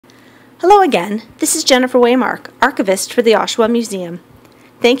Hello again, this is Jennifer Waymark, Archivist for the Oshawa Museum.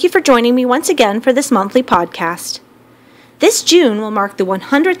 Thank you for joining me once again for this monthly podcast. This June will mark the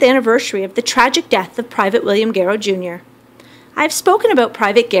 100th anniversary of the tragic death of Private William Garrow Jr. I have spoken about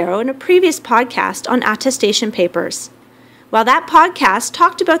Private Garrow in a previous podcast on attestation papers. While that podcast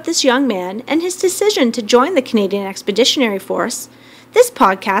talked about this young man and his decision to join the Canadian Expeditionary Force, this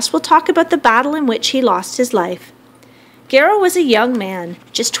podcast will talk about the battle in which he lost his life. Garrow was a young man,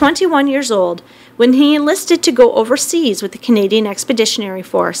 just 21 years old, when he enlisted to go overseas with the Canadian Expeditionary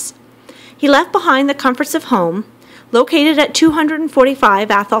Force. He left behind the comforts of home, located at 245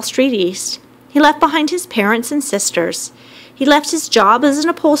 Athol Street East. He left behind his parents and sisters. He left his job as an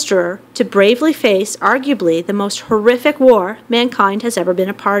upholsterer to bravely face arguably the most horrific war mankind has ever been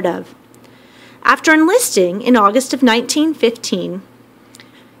a part of. After enlisting in August of 1915,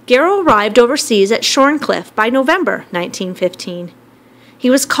 Garrow arrived overseas at Shorncliffe by November 1915. He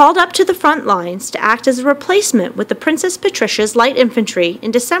was called up to the front lines to act as a replacement with the Princess Patricia's Light Infantry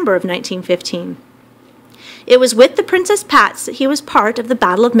in December of 1915. It was with the Princess Pats that he was part of the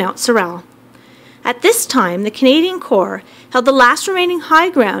Battle of Mount Sorrell. At this time, the Canadian Corps held the last remaining high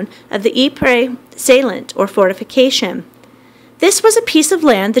ground of the Ypres salient, or fortification. This was a piece of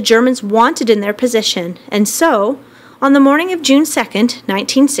land the Germans wanted in their position, and so, on the morning of June 2,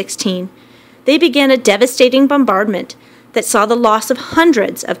 1916, they began a devastating bombardment that saw the loss of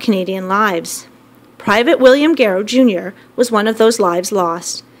hundreds of Canadian lives. Private William Garrow Jr. was one of those lives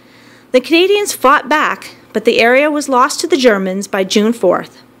lost. The Canadians fought back, but the area was lost to the Germans by June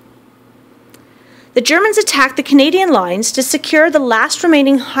 4th. The Germans attacked the Canadian lines to secure the last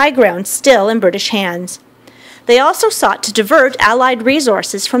remaining high ground still in British hands. They also sought to divert Allied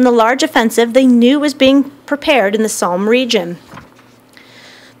resources from the large offensive they knew was being prepared in the Somme region.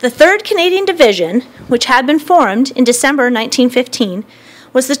 The 3rd Canadian Division, which had been formed in December 1915,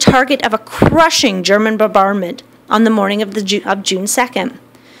 was the target of a crushing German bombardment on the morning of June 2nd.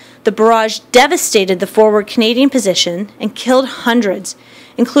 The barrage devastated the forward Canadian position and killed hundreds,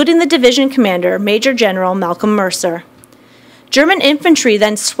 including the division commander, Major General Malcolm Mercer. German infantry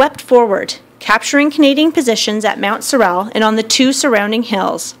then swept forward, capturing Canadian positions at Mount Sorrell and on the 2 surrounding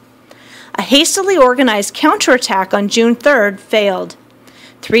hills. A hastily organized counterattack on June 3rd failed.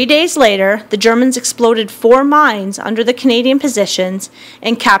 3 days later, the Germans exploded 4 mines under the Canadian positions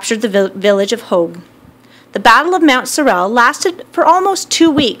and captured the village of Hogue. The Battle of Mount Sorrell lasted for almost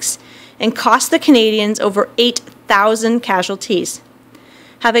 2 weeks and cost the Canadians over 8,000 casualties.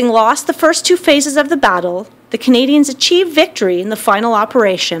 Having lost the first 2 phases of the battle, the Canadians achieved victory in the final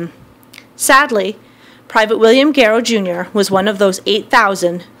operation. Sadly, Private William Garrow Jr. was one of those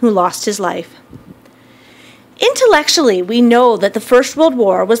 8,000 who lost his life. Intellectually, we know that the First World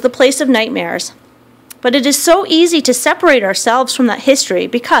War was the place of nightmares, but it is so easy to separate ourselves from that history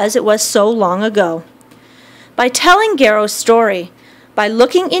because it was so long ago. By telling Garrow's story, by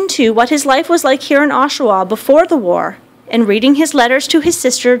looking into what his life was like here in Oshawa before the war, and reading his letters to his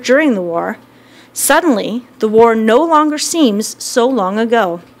sister during the war, suddenly the war no longer seems so long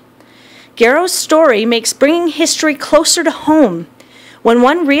ago. Garrow's story makes bringing history closer to home when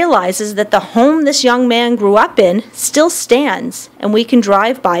one realizes that the home this young man grew up in still stands and we can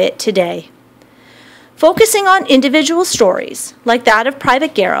drive by it today. Focusing on individual stories, like that of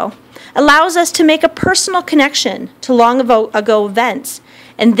Private Garrow, allows us to make a personal connection to long ago events,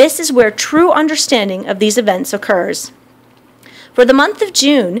 and this is where true understanding of these events occurs. For the month of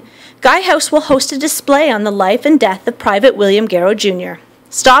June, Guy House will host a display on the life and death of Private William Garrow Jr.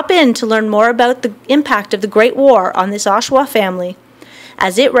 Stop in to learn more about the impact of the Great War on this Oshawa family,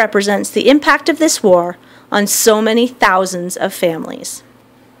 as it represents the impact of this war on so many thousands of families.